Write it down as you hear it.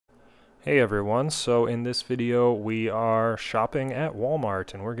Hey everyone, so in this video we are shopping at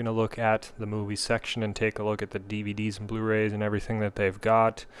Walmart and we're going to look at the movie section and take a look at the DVDs and Blu-rays and everything that they've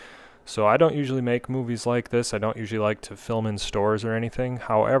got. So I don't usually make movies like this. I don't usually like to film in stores or anything.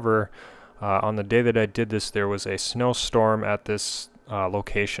 However, on the day that I did this there was a snowstorm at this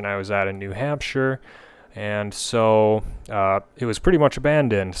location I was at in New Hampshire, and so it was pretty much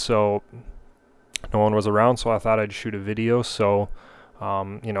abandoned, so no one was around, so I thought I'd shoot a video. So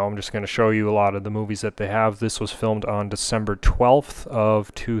I'm just going to show you a lot of the movies that they have. This was filmed on December 12th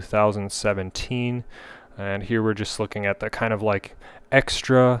of 2017, and here we're just looking at the kind of like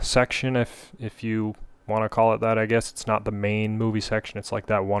extra section, if you want to call it that. I guess it's not the main movie section, it's like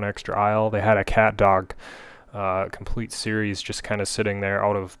that one extra aisle. They had a cat dog complete series just kind of sitting there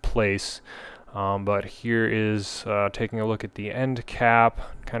out of place. But here is taking a look at the end cap,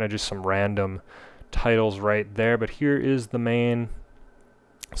 kind of just some random titles right there. But here is the main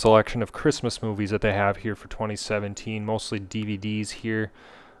selection of Christmas movies that they have here for 2017, mostly DVDs here.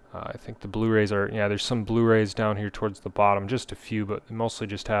 I think the Blu-rays are, yeah, there's some Blu-rays down here towards the bottom, just a few, but they mostly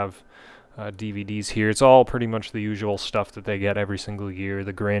just have DVDs here. It's all pretty much the usual stuff that they get every single year,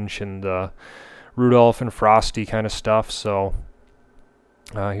 the Grinch and the Rudolph and Frosty kind of stuff. So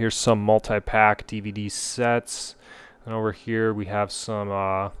here's some multi-pack DVD sets, and over here we have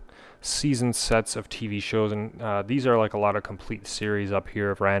some season sets of TV shows, and these are like a lot of complete series up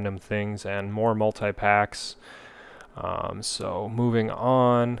here of random things and more multi-packs. So moving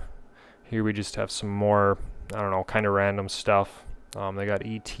on, here we just have some more, I don't know, kind of random stuff. They got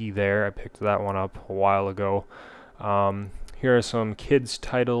E.T. there. I picked that one up a while ago. Here are some kids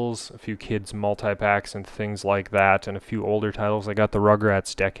titles, a few kids multi-packs and things like that, and a few older titles. I got the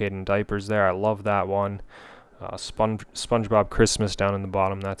Rugrats Decade in Diapers there. I love that one. SpongeBob Christmas down in the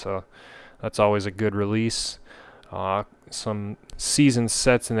bottom. That's always a good release. Some season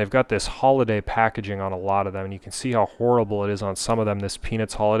sets, and they've got this holiday packaging on a lot of them, and you can see how horrible it is on some of them. This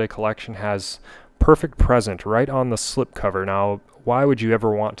Peanuts Holiday Collection has Perfect Present right on the slipcover. Now, why would you ever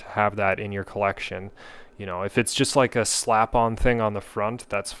want to have that in your collection? You know, if it's just like a slap-on thing on the front,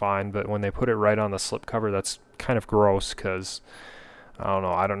 that's fine, but when they put it right on the slipcover, that's kind of gross, because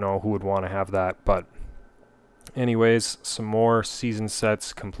I don't know who would want to have that. But anyways, some more season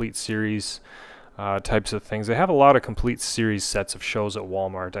sets, complete series types of things. They have a lot of complete series sets of shows at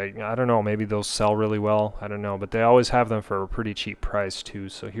Walmart. I don't know, maybe those sell really well, I don't know, but they always have them for a pretty cheap price too.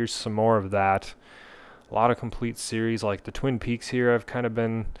 So here's some more of that. A lot of complete series, like the Twin Peaks here I've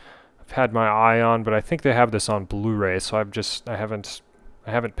had my eye on, but I think they have this on Blu-ray, so I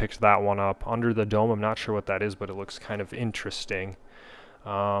haven't picked that one up. Under the Dome, I'm not sure what that is, but it looks kind of interesting.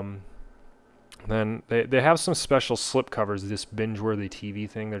 Then they have some special slipcovers, this binge-worthy TV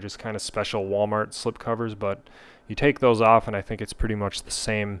thing. They're just kind of special Walmart slipcovers, but you take those off and I think it's pretty much the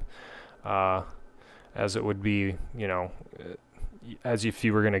same as it would be, you know, as if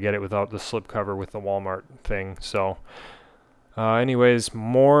you were going to get it without the slipcover with the Walmart thing. So anyways,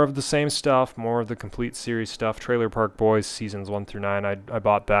 more of the same stuff, more of the complete series stuff. Trailer Park Boys seasons 1 through 9. I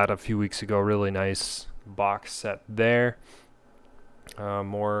bought that a few weeks ago. Really nice box set there.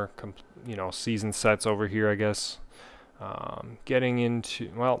 More season sets over here, I guess. Getting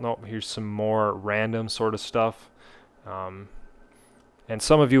into, well, no, here's some more random sort of stuff. And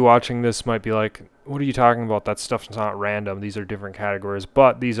some of you watching this might be like, what are you talking about? That stuff's not random. These are different categories.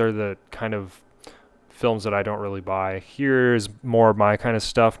 But these are the kind of films that I don't really buy. Here's more of my kind of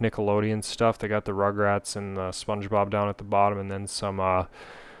stuff, Nickelodeon stuff. They got the Rugrats and the SpongeBob down at the bottom, and then some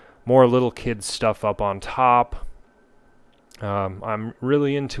more little kids stuff up on top. I'm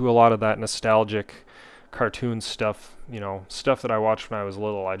really into a lot of that nostalgic cartoon stuff, you know, stuff that I watched when I was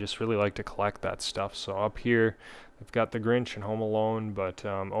little. I just really like to collect that stuff. So up here, they've got the Grinch and Home Alone, but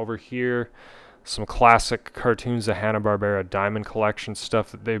over here, some classic cartoons, the Hanna-Barbera Diamond Collection stuff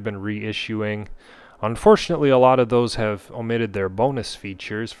that they've been reissuing. Unfortunately, a lot of those have omitted their bonus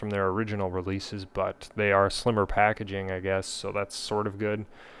features from their original releases, but they are slimmer packaging, I guess, so that's sort of good.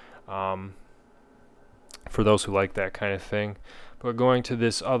 For those who like that kind of thing. But going to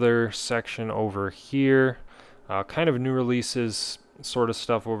this other section over here, kind of new releases sort of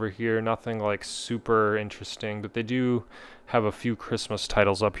stuff over here, nothing like super interesting, but they do have a few Christmas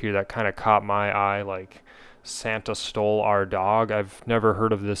titles up here that kind of caught my eye, like Santa Stole Our Dog. I've never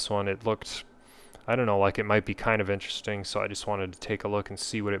heard of this one. It looked, I don't know, like it might be kind of interesting, so I just wanted to take a look and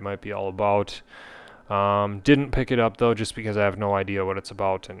see what it might be all about. Didn't pick it up though, just because I have no idea what it's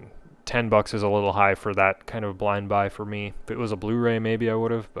about, and $10 is a little high for that kind of blind buy for me. If it was a Blu-ray, maybe I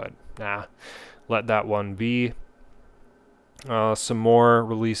would have, but nah, let that one be. Some more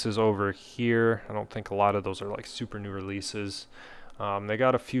releases over here. I don't think a lot of those are like super new releases. They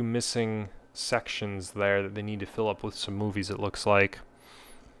got a few missing sections there that they need to fill up with some movies, it looks like.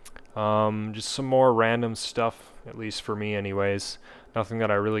 Just some more random stuff, at least for me anyways. Nothing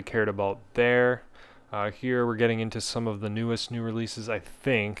that I really cared about there. Here we're getting into some of the newest new releases, I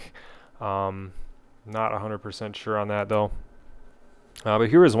think. Not 100% sure on that though. But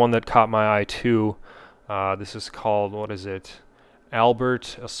here is one that caught my eye too. This is called, what is it?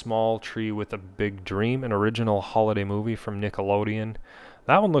 Albert, A Small Tree with a Big Dream, an original holiday movie from Nickelodeon.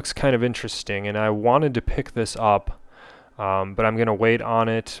 That one looks kind of interesting, and I wanted to pick this up, but I'm going to wait on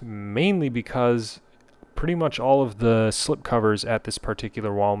it, mainly because pretty much all of the slipcovers at this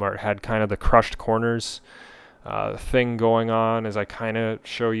particular Walmart had kind of the crushed corners thing going on. As I kind of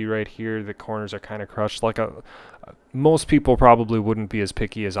show you right here, the corners are kind of crushed. Like most people probably wouldn't be as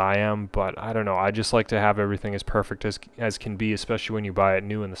picky as I am, but I don't know. I just like to have everything as perfect as can be, especially when you buy it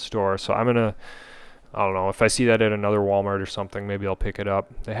new in the store. So I'm gonna, I don't know, if I see that at another Walmart or something, maybe I'll pick it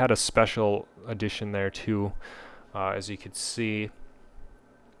up. They had a special edition there too, as you could see.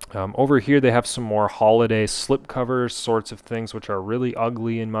 Over here they have some more holiday slipcovers sorts of things, which are really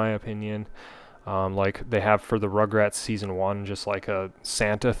ugly in my opinion. Like they have for the Rugrats season 1, just like a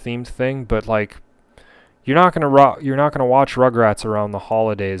Santa themed thing, but like you're not gonna watch Rugrats around the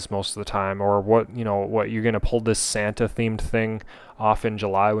holidays most of the time, or what you're gonna pull this Santa themed thing off in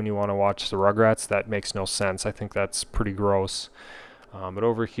July when you want to watch the Rugrats? That makes no sense. I think that's pretty gross. But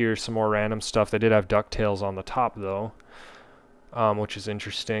over here, some more random stuff. They did have DuckTales on the top though, which is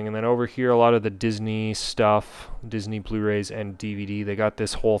interesting. And then over here, a lot of the Disney stuff, Disney Blu-rays and DVD. They got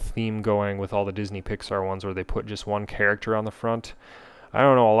this whole theme going with all the Disney Pixar ones where they put just one character on the front. I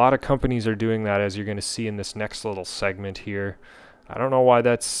don't know, a lot of companies are doing that, as you're going to see in this next little segment here. I don't know why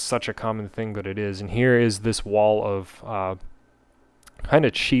that's such a common thing, but it is. And here is this wall of kind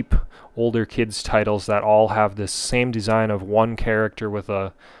of cheap older kids titles that all have this same design of one character with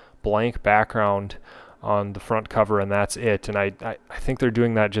a blank background on the front cover, and that's it. And I think they're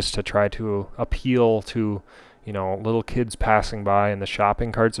doing that just to try to appeal to, little kids passing by in the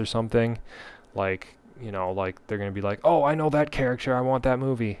shopping carts or something. Like, like they're going to be like, oh, I know that character, I want that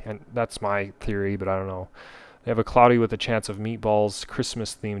movie. And that's my theory, but I don't know. They have a Cloudy with a Chance of Meatballs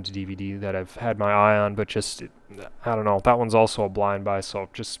Christmas-themed DVD that I've had my eye on, but just, I don't know. That one's also a blind buy, so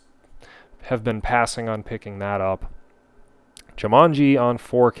just have been passing on picking that up. Jumanji on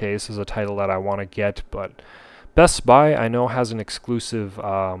 4K is a title that I want to get, but Best Buy, I know, has an exclusive,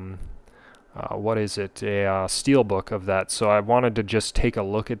 what is it, a steelbook of that, so I wanted to just take a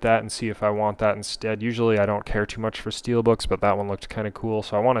look at that and see if I want that instead. Usually I don't care too much for steelbooks, but that one looked kind of cool,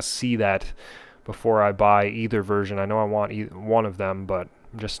 so I want to see that before I buy either version. I know I want one of them, but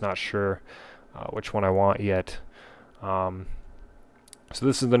I'm just not sure which one I want yet. So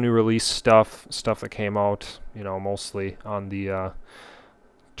this is the new release stuff that came out, mostly on the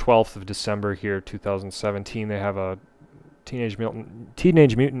 12th of December here, 2017. They have a Teenage Mutant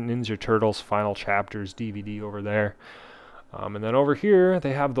Ninja Turtles Final Chapters DVD over there. And then over here,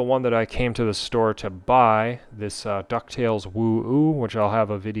 they have the one that I came to the store to buy, this DuckTales Woo-Oo, which I'll have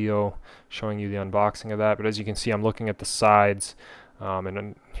a video showing you the unboxing of that. But as you can see, I'm looking at the sides, and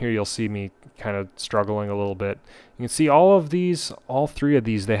then here you'll see me kind of struggling a little bit. You can see all three of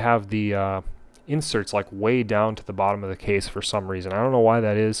these, they have the inserts like way down to the bottom of the case for some reason. I don't know why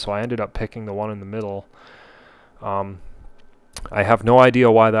that is, so I ended up picking the one in the middle. I have no idea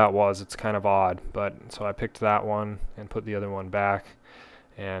why that was. It's kind of odd, but so I picked that one and put the other one back.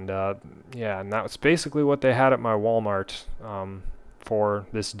 And yeah, and that was basically what they had at my Walmart for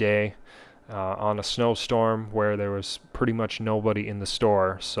this day on a snowstorm where there was pretty much nobody in the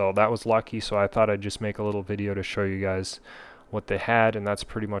store. So that was lucky, so I thought I'd just make a little video to show you guys what they had, and that's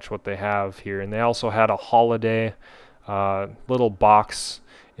pretty much what they have here. And they also had a holiday little box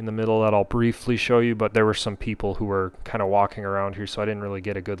in the middle that I'll briefly show you, but there were some people who were kind of walking around here, so I didn't really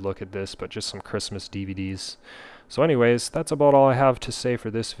get a good look at this, but just some Christmas DVDs. So anyways, that's about all I have to say for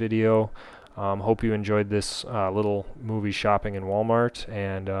this video. Hope you enjoyed this little movie shopping in Walmart,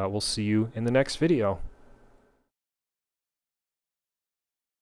 and we'll see you in the next video.